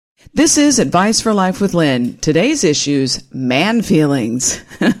This is Advice for Life with Lynn. Today's issues, man feelings.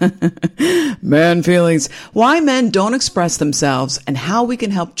 Man feelings. Why men don't express themselves and how we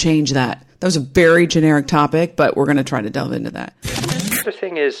can help change that. That was a very generic topic, but we're going to try to delve into that. The other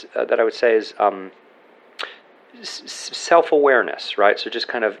thing is that I would say is self-awareness, right? So just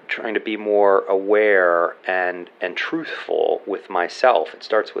kind of trying to be more aware and truthful with myself. It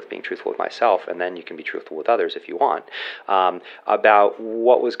starts with being truthful with myself, and then you can be truthful with others if you want, about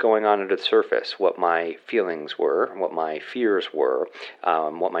what was going on under the surface, what my feelings were, what my fears were,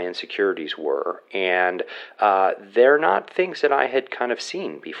 what my insecurities were. And they're not things that I had kind of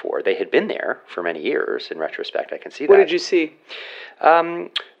seen before. They had been there for many years. In retrospect, I can see that. What did you see?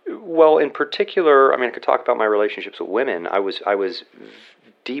 Well, in particular, I mean, I could talk about my relationships with women. I was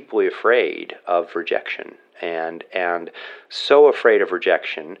deeply afraid of rejection, and so afraid of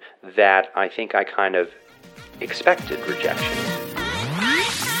rejection that I think I kind of expected rejection.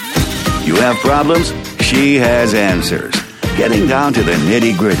 You have problems? She has answers. Getting down to the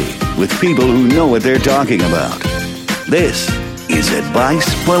nitty-gritty with people who know what they're talking about. This is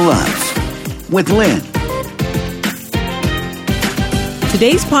Advice for Life with Lynn.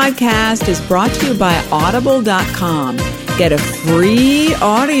 Today's podcast is brought to you by Audible.com. Get a free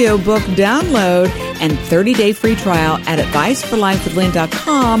audiobook download and 30-day free trial at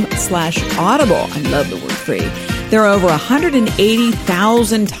adviceforlifewithlynn.com/audible. I love the word free. There are over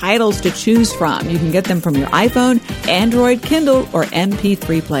 180,000 titles to choose from. You can get them from your iPhone, Android, Kindle, or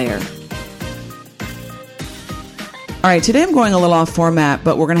MP3 player. All right, today I'm going a little off format,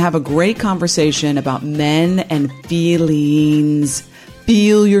 but we're going to have a great conversation about men and feelings.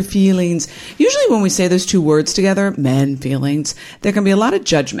 Feel your feelings. Usually when we say those two words together, men, feelings, there can be a lot of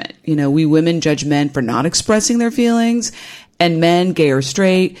judgment. You know, we women judge men for not expressing their feelings, and men, gay or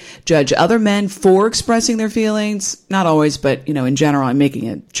straight, judge other men for expressing their feelings. Not always, but, you know, in general, I'm making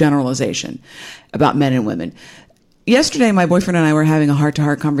a generalization about men and women. Yesterday, my boyfriend and I were having a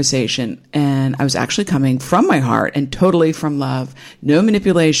heart-to-heart conversation, and I was actually coming from my heart and totally from love. No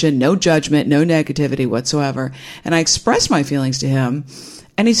manipulation, no judgment, no negativity whatsoever. And I expressed my feelings to him,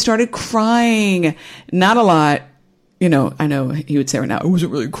 and he started crying. Not a lot. You know, I know he would say right now, I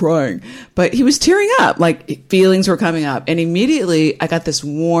wasn't really crying, but he was tearing up, like feelings were coming up. And immediately I got this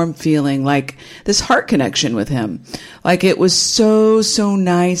warm feeling, like this heart connection with him. Like it was so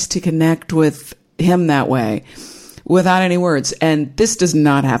nice to connect with him that way, without any words. And this does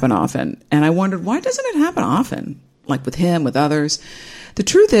not happen often. And I wondered, why doesn't it happen often? Like with him, with others? The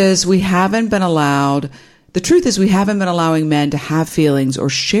truth is we haven't been allowing men to have feelings or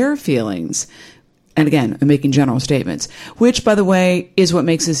share feelings. And again, I'm making general statements, which, by the way, is what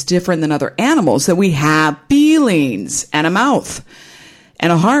makes us different than other animals, that we have feelings and a mouth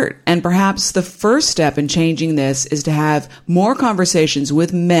and a heart. And perhaps the first step in changing this is to have more conversations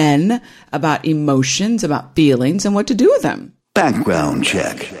with men about emotions, about feelings, and what to do with them. Background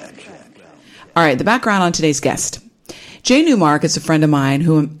check. All right, the background on today's guest. Jay Newmark is a friend of mine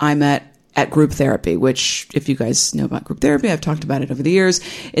who I met at group therapy, which, if you guys know about group therapy, I've talked about it over the years.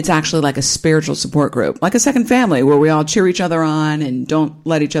 It's actually like a spiritual support group, like a second family where we all cheer each other on and don't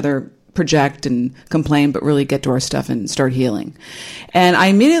let each other project and complain, but really get to our stuff and start healing. And I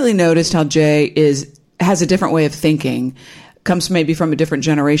immediately noticed how Jay has a different way of thinking, comes maybe from a different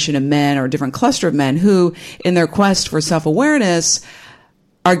generation of men or a different cluster of men who, in their quest for self-awareness,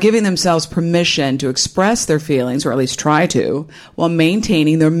 are giving themselves permission to express their feelings, or at least try to, while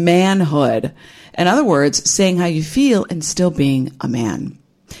maintaining their manhood. In other words, saying how you feel and still being a man.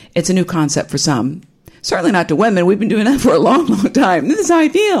 It's a new concept for some. Certainly not to women. We've been doing that for a long time. This is how I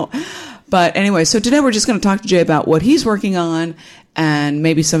feel. But anyway, so today we're just going to talk to Jay about what he's working on, and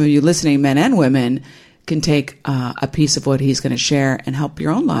maybe some of you listening, men and women, can take a piece of what he's going to share and help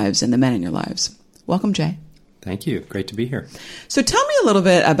your own lives and the men in your lives. Welcome, Jay. Thank you. Great to be here. So tell me a little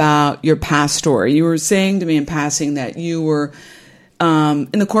bit about your past story. You were saying to me in passing that you were in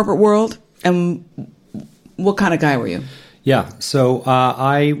the corporate world, and what kind of guy were you? Yeah. So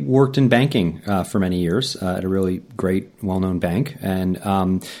I worked in banking for many years at a really great, well-known bank, and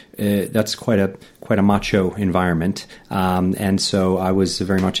that's quite a macho environment. And so I was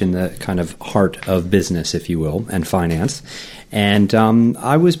very much in the kind of heart of business, if you will, and finance. And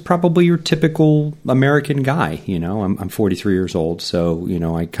I was probably your typical American guy. You know, I'm 43 years old, so you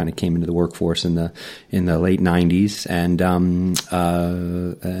know I kind of came into the workforce in the late 90s,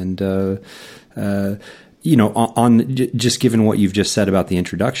 you know, on just given what you've just said about the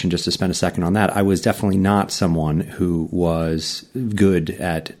introduction, just to spend a second on that, I was definitely not someone who was good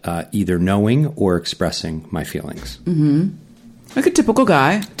at either knowing or expressing my feelings. Mm-hmm. Like a typical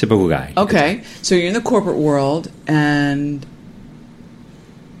guy. Typical guy. Okay. So you're in the corporate world, and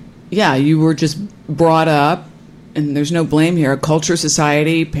yeah, you were just brought up, and there's no blame here, culture,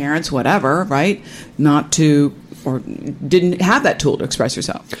 society, parents, whatever, right? Not to, or didn't have that tool to express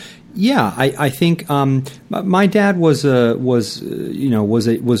yourself. Yeah, I think my dad was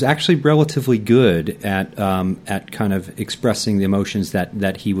actually relatively good at kind of expressing the emotions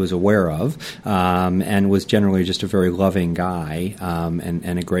that he was aware of, and was generally just a very loving guy,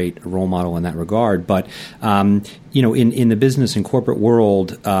 and a great role model in that regard. But in the business and corporate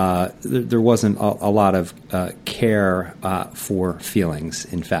world, there wasn't a lot of care for feelings.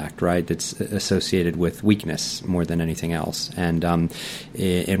 In fact, right, that's associated with weakness more than anything else, and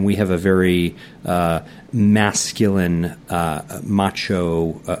we have a very masculine,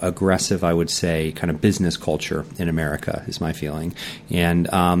 macho, aggressive, I would say, kind of business culture in America, is my feeling, and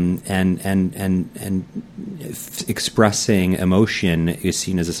expressing emotion is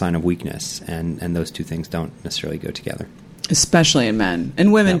seen as a sign of weakness, and those two things don't necessarily go together. Especially in men,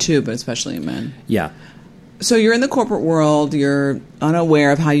 and women too, but especially in men. Yeah. So you're in the corporate world, you're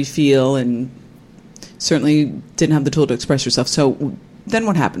unaware of how you feel, and certainly didn't have the tool to express yourself. So then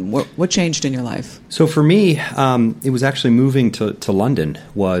what happened? What changed in your life? So for me, it was actually moving to London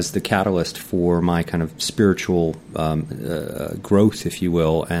was the catalyst for my kind of spiritual growth, if you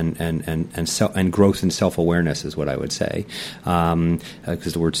will, and growth in self-awareness is what I would say,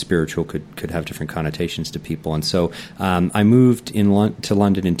 because the word spiritual could have different connotations to people. And so I moved to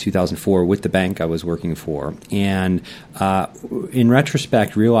London in 2004 with the bank I was working for, and in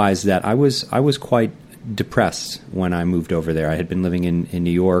retrospect realized that I was quite depressed when I moved over there. I had been living in New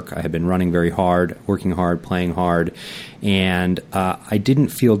York. I had been running very hard, working hard, playing hard, and I didn't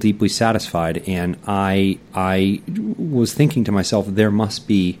feel deeply satisfied. And I was thinking to myself, there must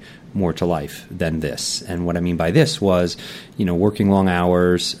be more to life than this. And what I mean by this was, working long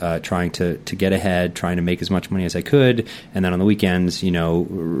hours, trying to get ahead, trying to make as much money as I could, and then on the weekends,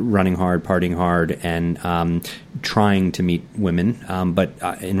 running hard, partying hard, and trying to meet women. But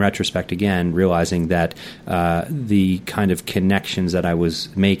in retrospect, again, realizing that the kind of connections that I was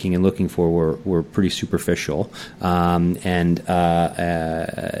making and looking for were pretty superficial. And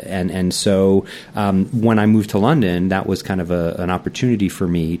so when I moved to London, that was kind of an opportunity for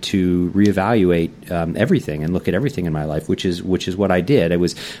me to reevaluate everything and look at everything in my life, which is what I did.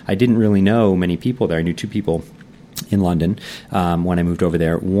 I didn't really know many people there. I knew two people in London when I moved over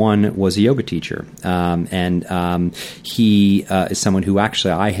there. One was a yoga teacher, and he is someone who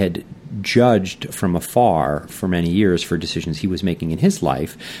actually I had judged from afar for many years for decisions he was making in his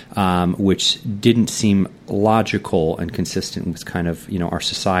life, which didn't seem logical and consistent with kind of our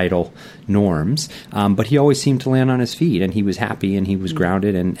societal norms. But he always seemed to land on his feet, and he was happy and he was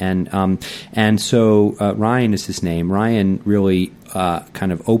grounded. And so Ryan is his name. Ryan really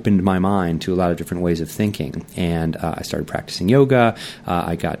kind of opened my mind to a lot of different ways of thinking, and I started practicing yoga.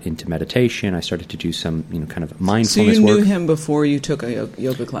 I got into meditation. I started to do some kind of mindfulness work. So you knew him before you took a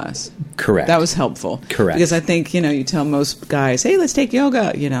yoga class? Correct. That was helpful. Correct. Because I think you tell most guys, hey, let's take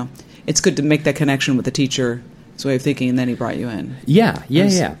yoga. It's good to make that connection with the teacher's way of thinking, and then he brought you in. Yeah.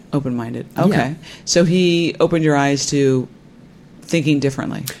 Open-minded. Okay. Yeah. So he opened your eyes to thinking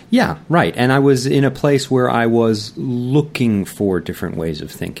differently. Yeah, right. And I was in a place where I was looking for different ways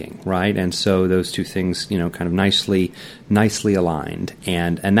of thinking, right? And so those two things, kind of nicely aligned.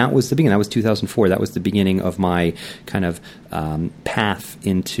 And that was the beginning. That was 2004. That was the beginning of my kind of path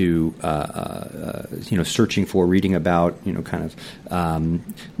into, searching for, reading about, kind of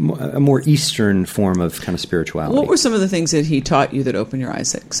a more Eastern form of kind of spirituality. What were some of the things that he taught you that opened your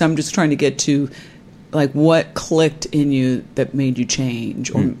eyes? Because I'm just trying to get to like what clicked in you that made you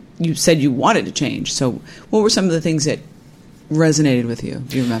change, or you said you wanted to change. So what were some of the things that resonated with you?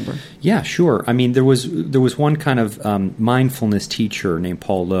 Do you remember? Yeah, sure. I mean, there was one kind of mindfulness teacher named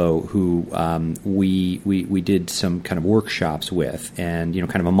Paul Lowe who we did some kind of workshops with, and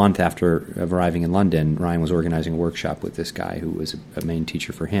kind of a month after arriving in London, Ryan was organizing a workshop with this guy who was a main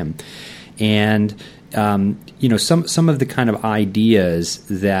teacher for him, and some of the kind of ideas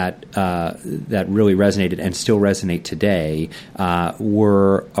that really resonated and still resonate today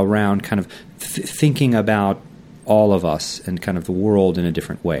were around kind of thinking about all of us and kind of the world in a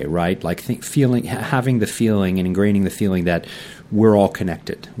different way, right? Like having the feeling and ingraining the feeling that we're all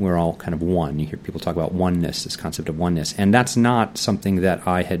connected. We're all kind of one. You hear people talk about oneness, this concept of oneness. And that's not something that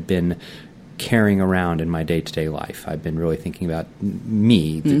I had been carrying around in my day-to-day life. I've been really thinking about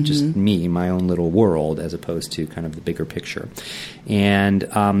me, just me, my own little world, as opposed to kind of the bigger picture. And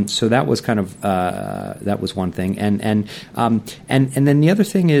so that was kind of that was one thing. And then the other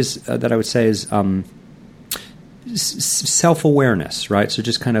thing is that I would say is self-awareness, right? So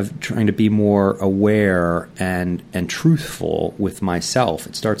just kind of trying to be more aware and truthful with myself.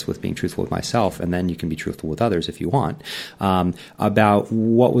 It starts with being truthful with myself, and then you can be truthful with others if you want, about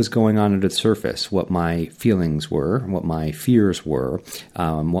what was going on under the surface, what my feelings were, what my fears were,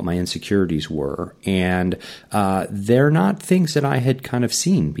 what my insecurities were. And they're not things that I had kind of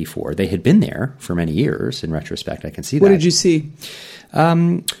seen before. They had been there for many years. In retrospect, I can see that. What did you see?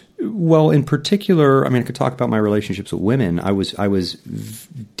 Well, in particular, I mean, I could talk about my relationships with women. I was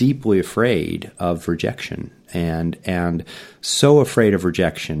deeply afraid of rejection, and so afraid of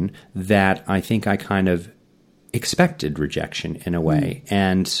rejection that I think I kind of expected rejection in a way.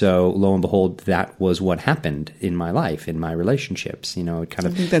 And so, lo and behold, that was what happened in my life, in my relationships. You know, it kind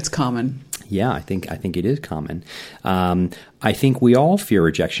of. I think that's common. Yeah, I think it is common. I think we all fear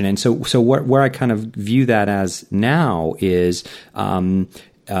rejection, and so where I kind of view that as now is.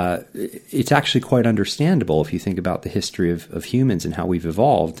 It's actually quite understandable if you think about the history of humans and how we've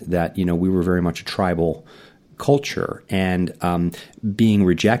evolved, that, you know, we were very much a tribal culture, and being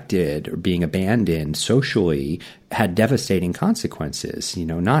rejected or being abandoned socially had devastating consequences. You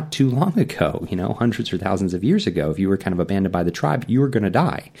know, not too long ago, you know, hundreds or thousands of years ago, if you were kind of abandoned by the tribe, you were going to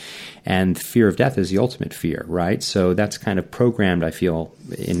die. And fear of death is the ultimate fear, right? So that's kind of programmed, I feel,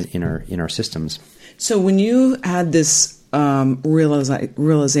 in our systems. So when you had this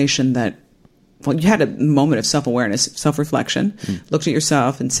realization that, well, you had a moment of self-awareness, self-reflection, looked at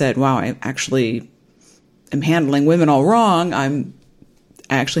yourself and said, wow, I actually am handling women all wrong. I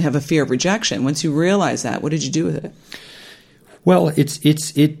actually have a fear of rejection. Once you realize that, what did you do with it? Well,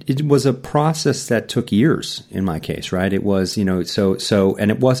 it was a process that took years in my case, right? It was, you know, so,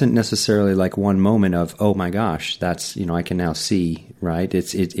 and it wasn't necessarily like one moment of, oh my gosh, that's, you know, I can now see, right?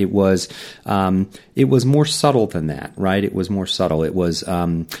 It was more subtle than that, right? It was more subtle. It was,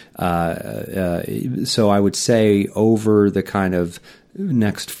 so I would say over the kind of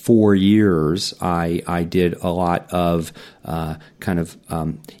next 4 years, I did a lot of,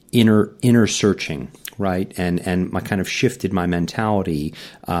 inner searching. Right, and I kind of shifted my mentality,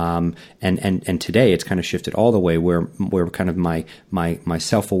 and today it's kind of shifted all the way where kind of my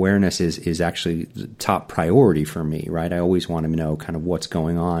self-awareness is actually the top priority for me. Right, I always want to know kind of what's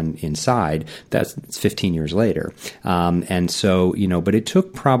going on inside. That's 15 years later, and so, you know, but it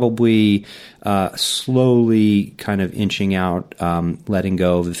took probably slowly kind of inching out, letting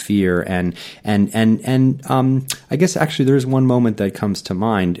go of the fear, and I guess actually there's one moment that comes to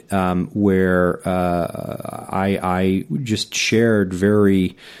mind where I just shared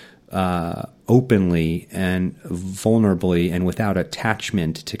very openly and vulnerably and without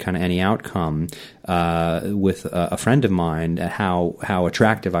attachment to kind of any outcome with a friend of mine how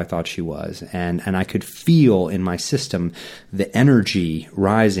attractive I thought she was, and I could feel in my system the energy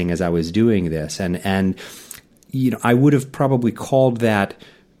rising as I was doing this, and you know, I would have probably called that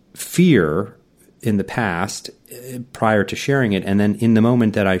fear in the past prior to sharing it, and then in the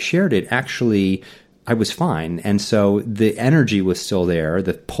moment that I shared it, actually I was fine. And so the energy was still there,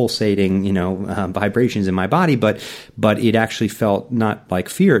 the pulsating, you know, vibrations in my body, but it actually felt not like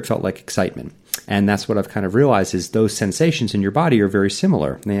fear, it felt like excitement. And that's what I've kind of realized is those sensations in your body are very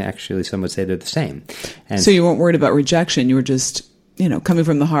similar. They actually, some would say they're the same. And so you weren't worried about rejection. You were just, you know, coming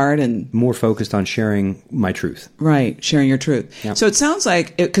from the heart and more focused on sharing my truth. Right. Sharing your truth. Yeah. So it sounds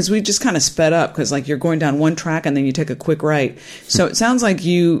like, because we just kind of sped up, because like you're going down one track and then you take a quick right. So it sounds like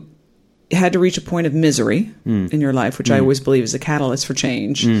you had to reach a point of misery in your life, which I always believe is a catalyst for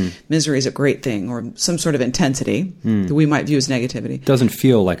change. Misery is a great thing, or some sort of intensity that we might view as negativity. It doesn't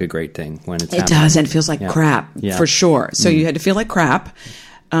feel like a great thing when it's happening. It doesn't. It feels like crap, for sure. So you had to feel like crap,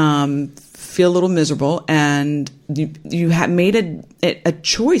 feel a little miserable, and you had made a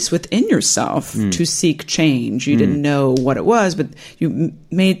choice within yourself to seek change. You didn't know what it was, but you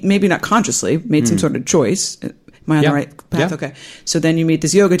made, maybe not consciously, made some sort of choice. Am I on the right path? Yeah. Okay. So then you meet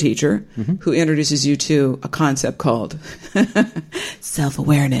this yoga teacher who introduces you to a concept called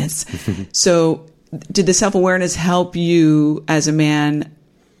self-awareness. So did the self-awareness help you as a man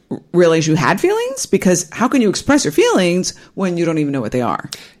realize you had feelings? Because how can you express your feelings when you don't even know what they are?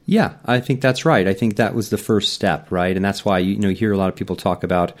 Yeah, I think that's right. I think that was the first step, right? And that's why you hear a lot of people talk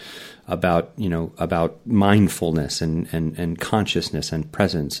about mindfulness and consciousness and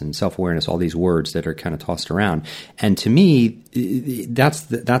presence and self-awareness, all these words that are kind of tossed around. And to me,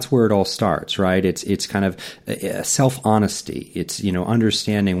 that's where it all starts, right? It's kind of self-honesty. It's,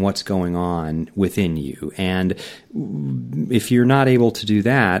 understanding what's going on within you. And if you're not able to do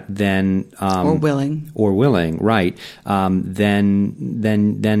that, then or willing, right?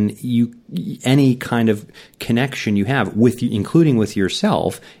 Then you, any kind of connection you have with you, including with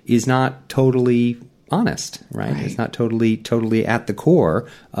yourself, is not totally honest, right? It's not totally at the core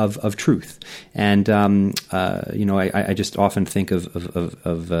of truth. And I just often think of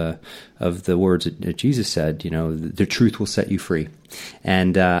the words that Jesus said. The truth will set you free,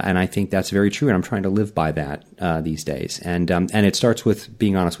 and I think that's very true. And I'm trying to live by that these days. And it starts with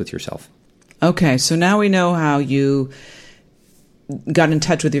being honest with yourself. Okay, so now we know how you got in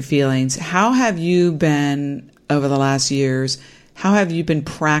touch with your feelings. How have you been over the last years? How have you been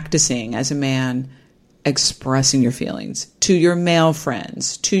practicing as a man expressing your feelings to your male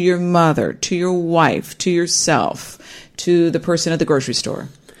friends, to your mother, to your wife, to yourself, to the person at the grocery store?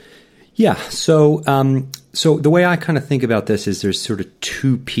 Yeah. So the way I kind of think about this is there's sort of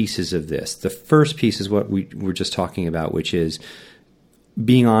two pieces of this. The first piece is what we were just talking about, which is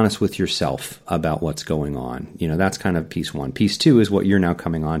being honest with yourself about what's going on. That's kind of piece one. Piece two is what you're now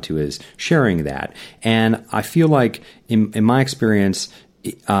coming on to, is sharing that. And I feel like in my experience,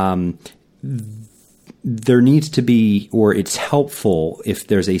 there needs to be, or it's helpful if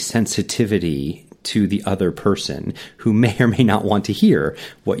there's a sensitivity to the other person who may or may not want to hear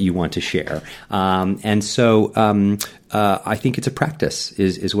what you want to share. And so I think it's a practice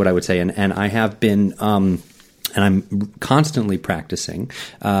is what I would say. And I have been, and I'm constantly practicing,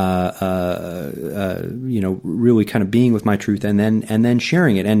 really kind of being with my truth and then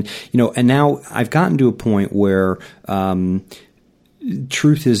sharing it. And now I've gotten to a point where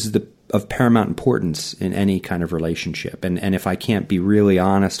truth is of paramount importance in any kind of relationship. And if I can't be really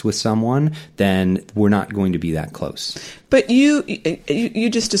honest with someone, then we're not going to be that close. But you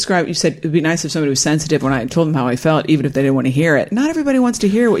just described, you said it'd be nice if somebody was sensitive when I told them how I felt, even if they didn't want to hear it. Not everybody wants to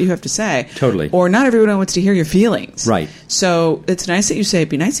hear what you have to say. Totally. Or not everyone wants to hear your feelings. Right. So it's nice that you say it'd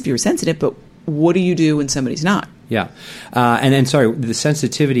be nice if you were sensitive, but what do you do when somebody's not? Yeah. And then, sorry, the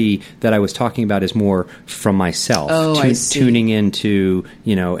sensitivity that I was talking about is more from myself. Oh, I see. Tuning into,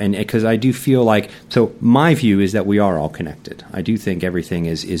 and because I do feel like, so my view is that we are all connected. I do think everything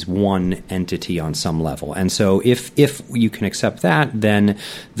is one entity on some level. And so if you can accept that, then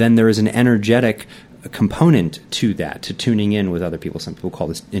there is an energetic component to that, to tuning in with other people. Some people call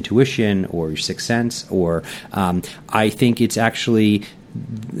this intuition or your sixth sense, or I think it's actually,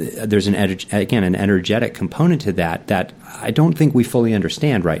 there's an energetic component to that I don't think we fully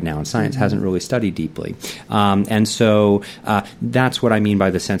understand right now, and science hasn't really studied deeply. And so that's what I mean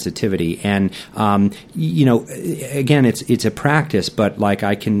by the sensitivity. And again, it's a practice, but like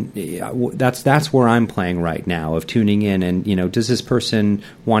I can, that's where I'm playing right now, of tuning in and does this person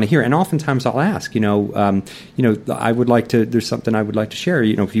want to hear? And oftentimes I'll ask, I would like to. There's something I would like to share.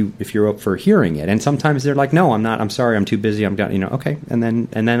 If you're up for hearing it, and sometimes they're like, no, I'm not. I'm sorry, I'm too busy. I'm got okay, and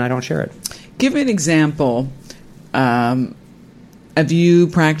then I don't share it. Give me an example of you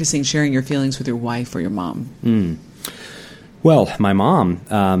practicing sharing your feelings with your wife or your mom. Well, my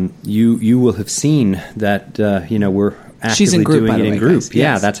mom, you will have seen that we're actively She's in group, doing it in group. Guys.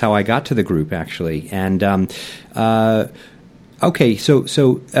 Yeah, yes. That's how I got to the group, actually. And okay,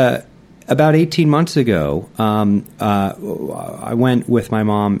 so about 18 months ago, I went with my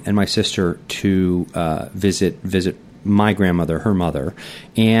mom and my sister to visit my grandmother, her mother,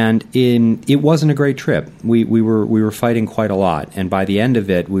 and it wasn't a great trip. We were fighting quite a lot, and by the end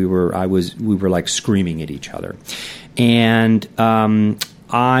of it, we were like screaming at each other, and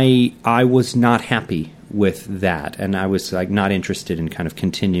I was not happy with that, and I was like not interested in kind of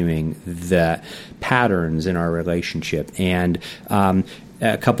continuing the patterns in our relationship. And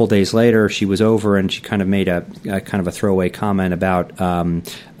a couple days later, she was over and she kind of made a kind of a throwaway comment about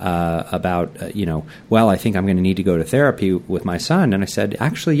well, I think I'm going to need to go to therapy with my son. And I said,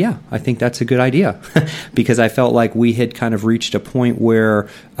 actually, yeah, I think that's a good idea, because I felt like we had kind of reached a point where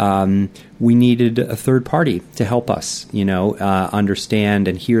we needed a third party to help us, understand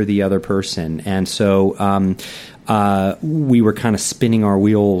and hear the other person. And so we were kind of spinning our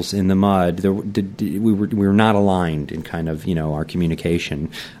wheels in the mud. We were not aligned in kind of our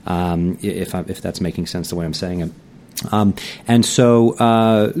communication. If that's making sense the way I'm saying it. And so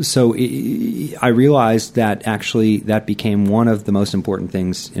I realized that actually that became one of the most important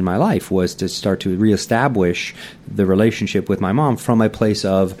things in my life, was to start to reestablish the relationship with my mom from a place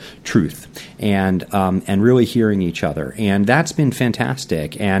of truth and really hearing each other. And that's been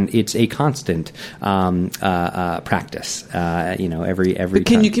fantastic. And it's a constant practice. Every but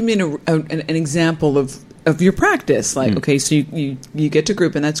can time. You give me an example of your practice? Like, okay, so you get to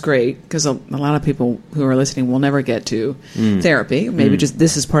group, and that's great, because a lot of people who are listening will never get to therapy. Maybe just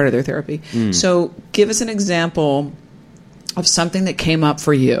this is part of their therapy. So give us an example of something that came up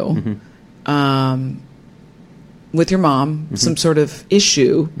for you with your mom, some sort of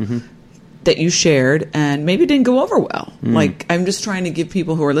issue that you shared and maybe didn't go over well. Like, I'm just trying to give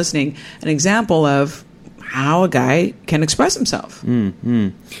people who are listening an example of how a guy can express himself.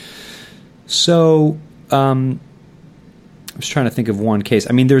 So, I was trying to think of one case.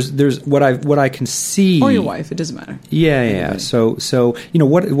 I mean, there's what I can see. Or your wife, it doesn't matter. Yeah. So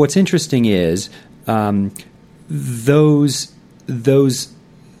what's interesting is those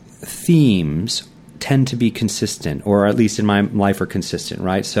themes tend to be consistent, or at least in my life are consistent,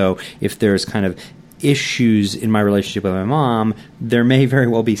 right? So if there's kind of issues in my relationship with my mom, there may very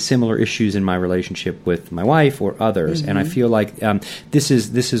well be similar issues in my relationship with my wife or others. And I feel like this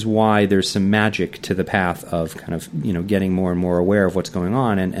is why there's some magic to the path of kind of, getting more and more aware of what's going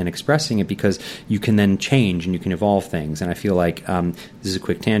on and expressing it, because you can then change and you can evolve things. And I feel like this is a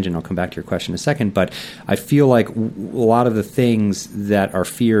quick tangent. I'll come back to your question in a second, but I feel like a lot of the things that are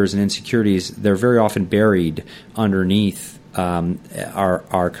fears and insecurities, they're very often buried underneath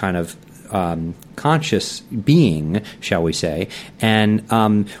our kind of conscious being, shall we say, and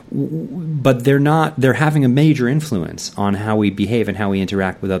but they're having a major influence on how we behave and how we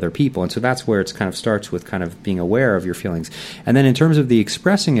interact with other people. And so that's where it kind of starts with kind of being aware of your feelings. And then in terms of the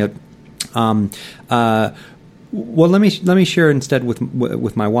expressing it, well, let me share instead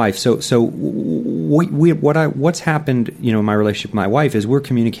with my wife. So what's happened, in my relationship with my wife is we're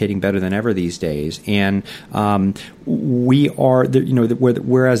communicating better than ever these days, and we are,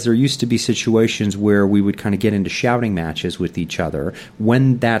 whereas there used to be situations where we would kind of get into shouting matches with each other.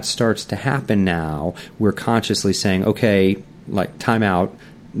 When that starts to happen now, we're consciously saying, okay, like, time out.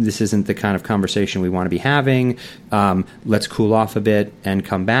 This isn't the kind of conversation we want to be having. Let's cool off a bit and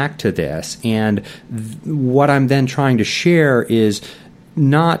come back to this. And what I'm then trying to share is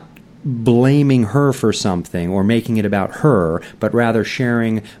not blaming her for something or making it about her, but rather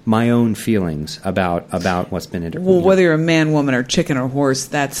sharing my own feelings about what's been interviewed. Well, whether you're a man, woman, or chicken or horse,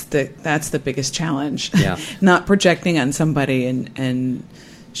 that's the biggest challenge. Yeah. Not projecting on somebody and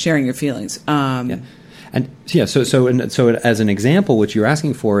sharing your feelings. Yeah. And yeah, so as an example, what you're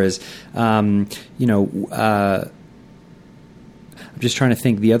asking for is, I'm just trying to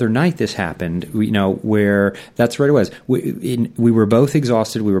think. The other night this happened, where that's right. It was we were both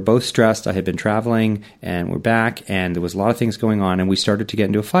exhausted, we were both stressed. I had been traveling, and we're back, and there was a lot of things going on, and we started to get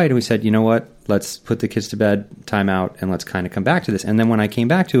into a fight. And we said, you know what? Let's put the kids to bed, time out, and let's kind of come back to this. And then when I came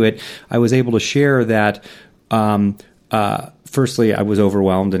back to it, I was able to share that. Firstly, I was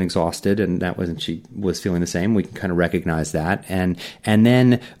overwhelmed and exhausted, and she was feeling the same. We can kind of recognize that. And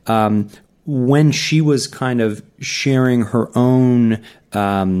then when she was kind of sharing her own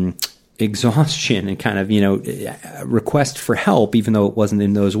exhaustion and kind of, request for help, even though it wasn't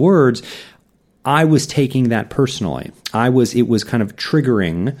in those words, I was taking that personally. It was kind of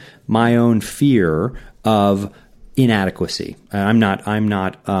triggering my own fear of inadequacy. I'm not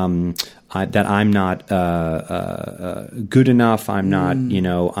good enough. I'm not,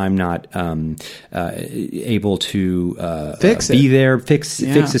 I'm not able to be there, fix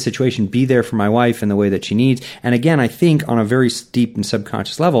the situation, be there for my wife in the way that she needs. And again, I think on a very deep and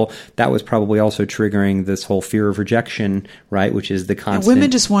subconscious level, that was probably also triggering this whole fear of rejection, right? Which is the constant. And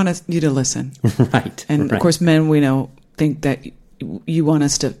women just want you to listen, right? And of course, men, we know, think that you want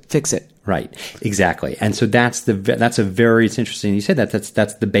us to fix it. Right, exactly, and so it's interesting you said that.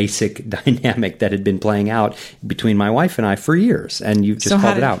 That's the basic dynamic that had been playing out between my wife and I for years, and you just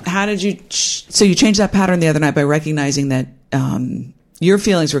called it out. How did you? So you changed that pattern the other night by recognizing that your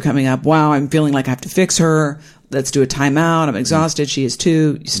feelings were coming up. Wow, I'm feeling like I have to fix her. Let's do a timeout. I'm exhausted. She is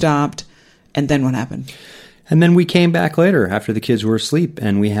too. You stopped, and then what happened? And then we came back later after the kids were asleep,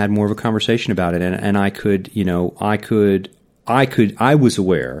 and we had more of a conversation about it. And I was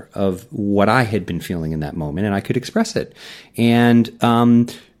aware of what I had been feeling in that moment, and I could express it. And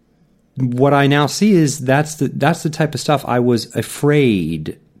what I now see is that's the type of stuff I was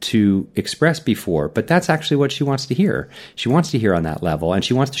afraid to express before, but that's actually what she wants to hear. She wants to hear on that level, and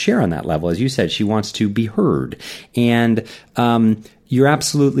she wants to share on that level. As you said, she wants to be heard. And you're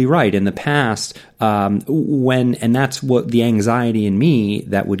absolutely right. In the past, and that's what the anxiety in me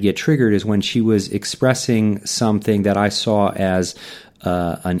that would get triggered is when she was expressing something that I saw as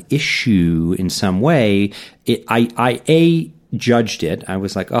an issue in some way. I judged it. I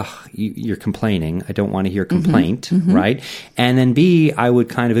was like, oh, you're complaining. I don't want to hear complaint, right? And then B, I would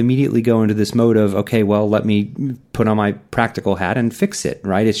kind of immediately go into this mode of, okay, well, let me put on my practical hat and fix it,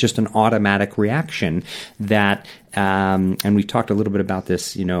 right? It's just an automatic reaction that, and we've talked a little bit about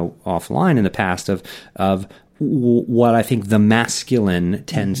this, offline in the past of what I think the masculine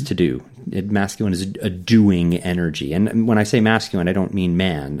tends to do. Masculine is a doing energy. And when I say masculine, I don't mean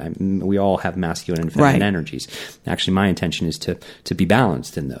man. We all have masculine and feminine energies. Actually, my intention is to be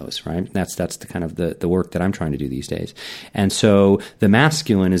balanced in those, right? That's the kind of the work that I'm trying to do these days. And so the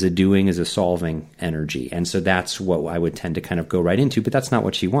masculine is a solving energy. And so that's what I would tend to kind of go right into, but that's not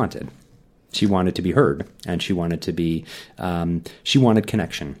what she wanted. She wanted to be heard, and she wanted to be, she wanted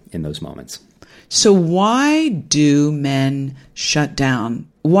connection in those moments. So why do men shut down?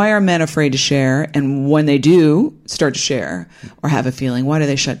 Why are men afraid to share? And when they do start to share or have a feeling, why do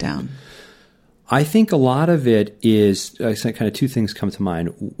they shut down? I think a lot of it is kind of two things come to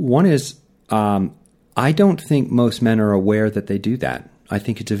mind. One is I don't think most men are aware that they do that. I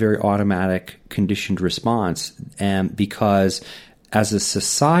think it's a very automatic, conditioned response, because as a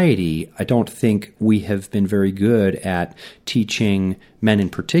society, I don't think we have been very good at teaching men in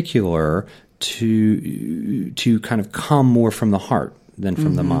particular to kind of come more from the heart than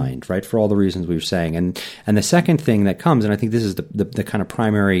from the mind, right? For all the reasons we were saying. And the second thing that comes, and I think this is the kind of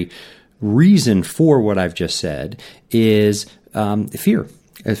primary reason for what I've just said, is fear.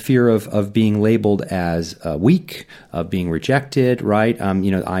 A fear of being labeled as weak, of being rejected, right?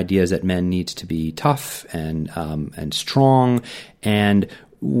 The idea is that men need to be tough and strong. And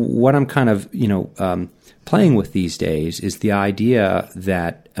what I'm kind of, playing with these days is the idea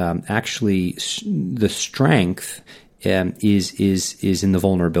that actually the strength is in the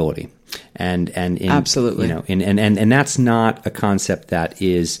vulnerability, and in, absolutely, and that's not a concept that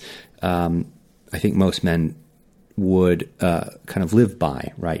is I think most men would kind of live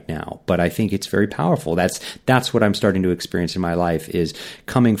by right now, but I think it's very powerful. That's what I'm starting to experience in my life, is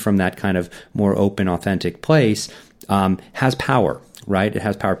coming from that kind of more open, authentic place has power. Right, it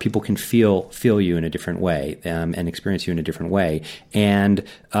has power. People can feel you in a different way, and experience you in a different way, and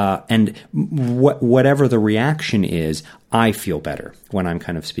whatever the reaction is, I feel better when I'm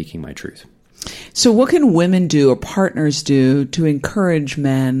kind of speaking my truth. So, what can women do or partners do to encourage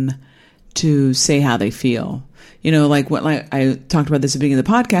men to say how they feel? Like I talked about this at the beginning of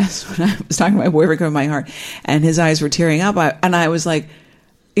the podcast when I was talking to my boyfriend from my heart, and his eyes were tearing up, and I was like,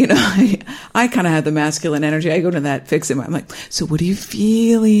 I kind of have the masculine energy. I go to that fix him. I'm like, so what are you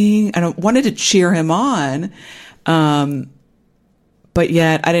feeling? And I wanted to cheer him on. But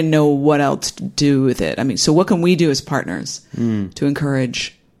yet I didn't know what else to do with it. I mean, so what can we do as partners to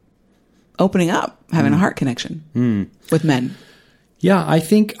encourage opening up, having a heart connection with men? Yeah, I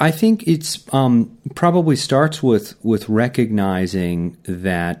think it's probably starts with recognizing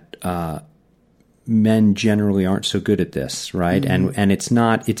that men generally aren't so good at this, right? Mm-hmm. And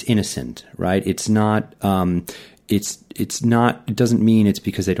it's innocent, right? It's not, it doesn't mean it's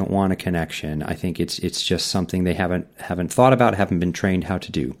because they don't want a connection. I think it's just something they haven't thought about, haven't been trained how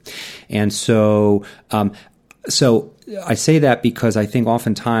to do. And so I say that because I think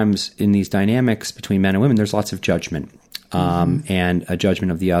oftentimes in these dynamics between men and women, there's lots of judgment. And a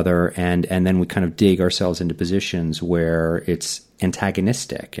judgment of the other, and then we kind of dig ourselves into positions where it's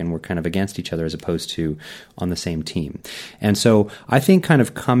antagonistic and we're kind of against each other as opposed to on the same team. And so I think kind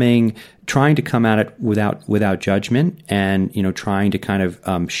of trying to come at it without judgment, and trying to kind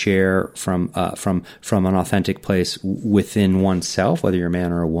of share from an authentic place within oneself, whether you're a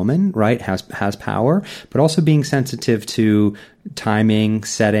man or a woman, right, has power, but also being sensitive to timing,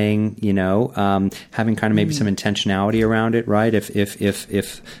 setting, having kind of maybe some intentionality around it, right?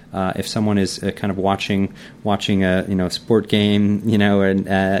 If someone is kind of watching a sport game,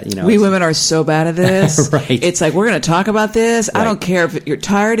 and we women are so bad at this. Right. It's like, we're going to talk about this. Right. I don't care if you're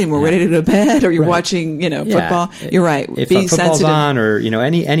tired and we're ready to go to bed, or you're watching, football. You're right. If Be football's sensitive on, or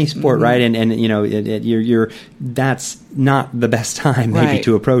any sport, right? And you're that's not the best time maybe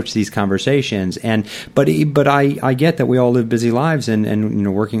to approach these conversations. But I get that we all live busy lives, and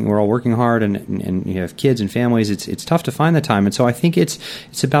we're all working hard, and you have kids and families. It's tough to find the time, and so I think it's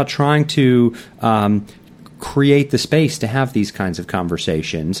about trying to create the space to have these kinds of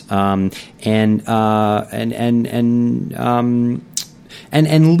conversations, and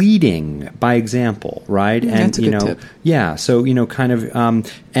leading by example, right? That's a good tip. Yeah. So kind of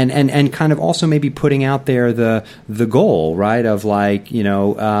and kind of also maybe putting out there the goal, right, of like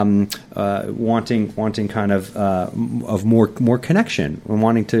wanting kind of more connection, and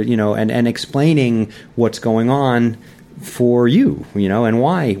wanting to and explaining what's going on for you, and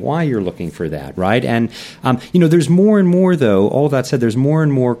why you're looking for that, right? And, there's more and more, though, all that said, there's more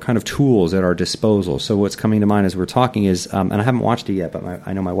and more kind of tools at our disposal. So what's coming to mind as we're talking is, and I haven't watched it yet, but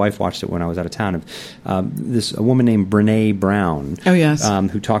I know my wife watched it when I was out of town, a woman named Brené Brown. Oh, yes.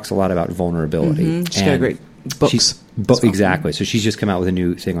 Who talks a lot about vulnerability. Mm-hmm. She's got great books. Exactly. So she's just come out with a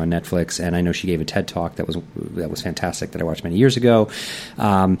new thing on Netflix, and I know she gave a TED Talk that was fantastic that I watched many years ago.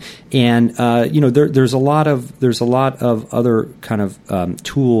 There's a lot of other kind of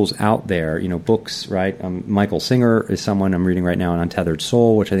tools out there. Books, right? Michael Singer is someone I'm reading right now, on Untethered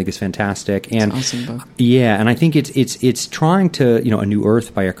Soul, which I think is fantastic. And it's an awesome book. Yeah, and I think it's trying to A New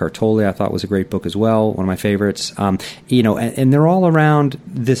Earth by Eckhart Tolle I thought was a great book as well, one of my favorites. And they're all around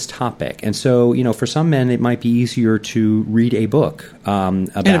this topic, and so for some men it might be easier to read a book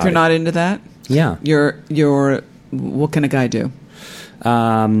about and if you're not into that, you're what can a guy do?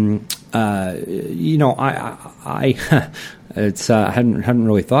 I hadn't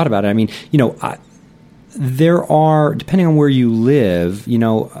really thought about it. I mean, there are, depending on where you live,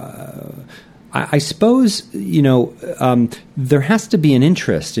 I suppose, there has to be an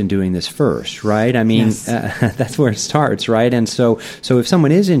interest in doing this first, right? I mean, yes. That's where it starts, right? And so if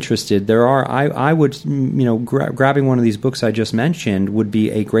someone is interested, I would, grabbing one of these books I just mentioned would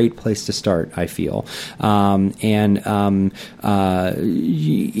be a great place to start, I feel.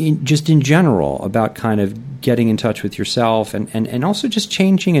 Just in general about kind of getting in touch with yourself and also just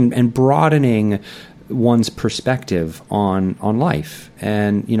changing and broadening one's perspective on life.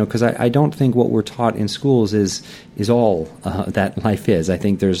 And because I don't think what we're taught in schools is all that life is. I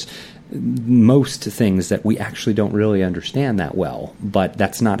think there's most things that we actually don't really understand that well, but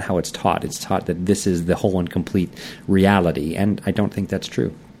that's not how it's taught. It's taught that this is the whole and complete reality, and I don't think that's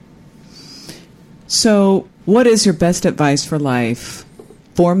true. So what is your best advice for life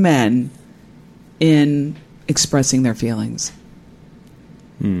for men in expressing their feelings?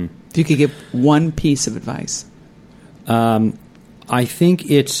 If you could give one piece of advice. I think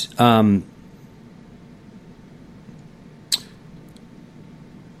it's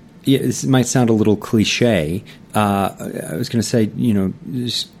this might sound a little cliche. I was going to say,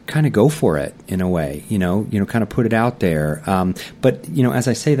 just kind of go for it in a way, kind of put it out there. But, as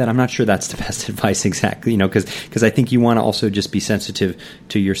I say that, I'm not sure that's the best advice exactly, because I think you want to also just be sensitive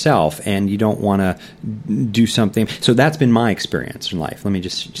to yourself, and you don't want to do something. So that's been my experience in life. Let me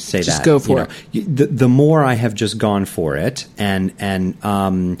just say that. Just go for it. The more I have just gone for it and in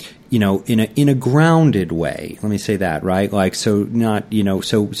a grounded way, let me say that, right? Like, so not,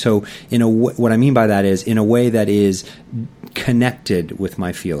 so in a what I mean by that is in a way that is connected with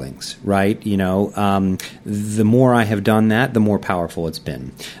my feelings, right? The more I have done that, the more powerful it's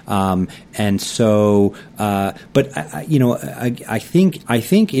been. And so, but I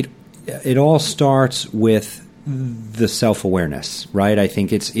think it all starts with the self-awareness, right? I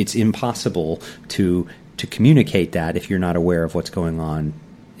think it's impossible to communicate that if you're not aware of what's going on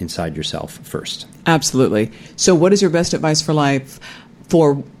inside yourself first. Absolutely. So what is your best advice for life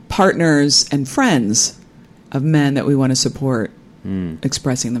for partners and friends of men that we want to support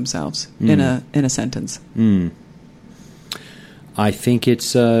expressing themselves in a sentence? I think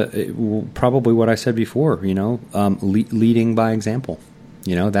it's probably what I said before, leading by example.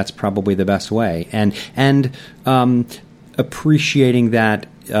 That's probably the best way. And appreciating that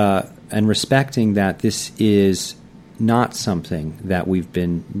and respecting that this is not something that we've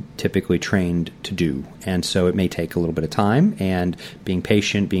been typically trained to do. And so it may take a little bit of time, and being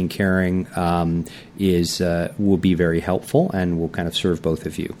patient, being caring will be very helpful and will kind of serve both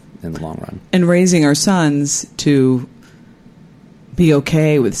of you in the long run. And raising our sons to be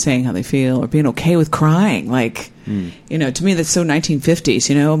okay with saying how they feel, or being okay with crying. Like, to me, that's so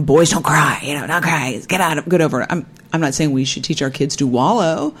 1950s, boys don't cry, not cry, get over it. I'm not saying we should teach our kids to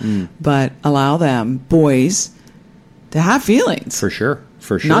wallow, but allow them, boys, to have feelings. For sure.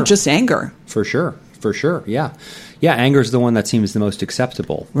 Not just anger. For sure. Yeah. Yeah, anger is the one that seems the most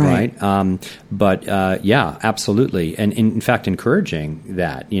acceptable, right? But absolutely. And in fact, encouraging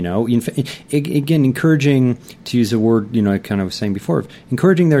that, again, encouraging, to use a word, I kind of was saying before,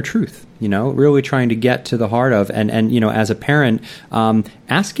 encouraging their truth, really trying to get to the heart of, and as a parent,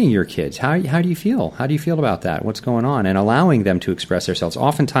 asking your kids, how do you feel? How do you feel about that? What's going on? And allowing them to express themselves.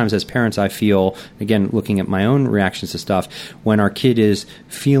 Oftentimes as parents, I feel, again, looking at my own reactions to stuff, when our kid is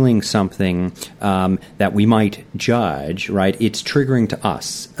feeling something that we might judge, right? It's triggering to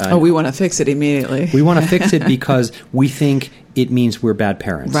us. We want to fix it immediately. We want to fix it because we think it means we're bad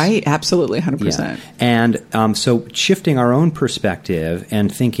parents. Right, absolutely, 100%. Yeah. And so shifting our own perspective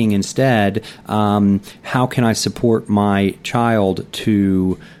and thinking instead, how can I support my child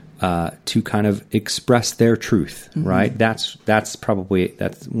to to kind of express their truth, right? That's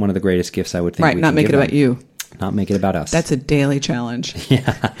one of the greatest gifts I would think. Right, not make it about you. Not make it about us. That's a daily challenge.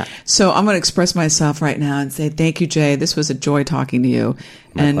 Yeah. So I'm going to express myself right now and say, thank you, Jay. This was a joy talking to you.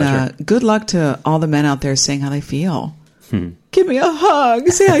 My pleasure. Good luck to all the men out there saying how they feel. Give me a hug.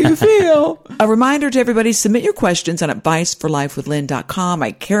 Say how you feel. A reminder to everybody, submit your questions on adviceforlifewithlynn.com.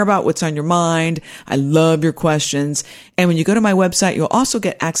 I care about what's on your mind. I love your questions. And when you go to my website, you'll also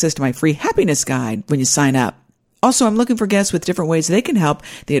get access to my free happiness guide when you sign up. Also, I'm looking for guests with different ways they can help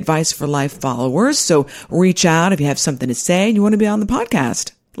the Advice for Life followers. So reach out if you have something to say and you want to be on the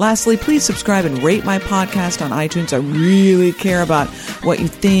podcast. Lastly, please subscribe and rate my podcast on iTunes. I really care about what you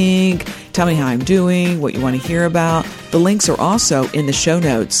think. Tell me how I'm doing, what you want to hear about. The links are also in the show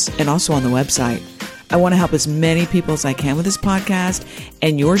notes and also on the website. I want to help as many people as I can with this podcast,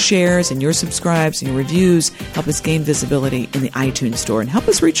 and your shares and your subscribes and your reviews help us gain visibility in the iTunes store and help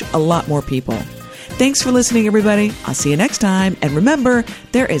us reach a lot more people. Thanks for listening, everybody. I'll see you next time. And remember,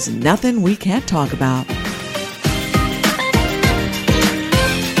 there is nothing we can't talk about.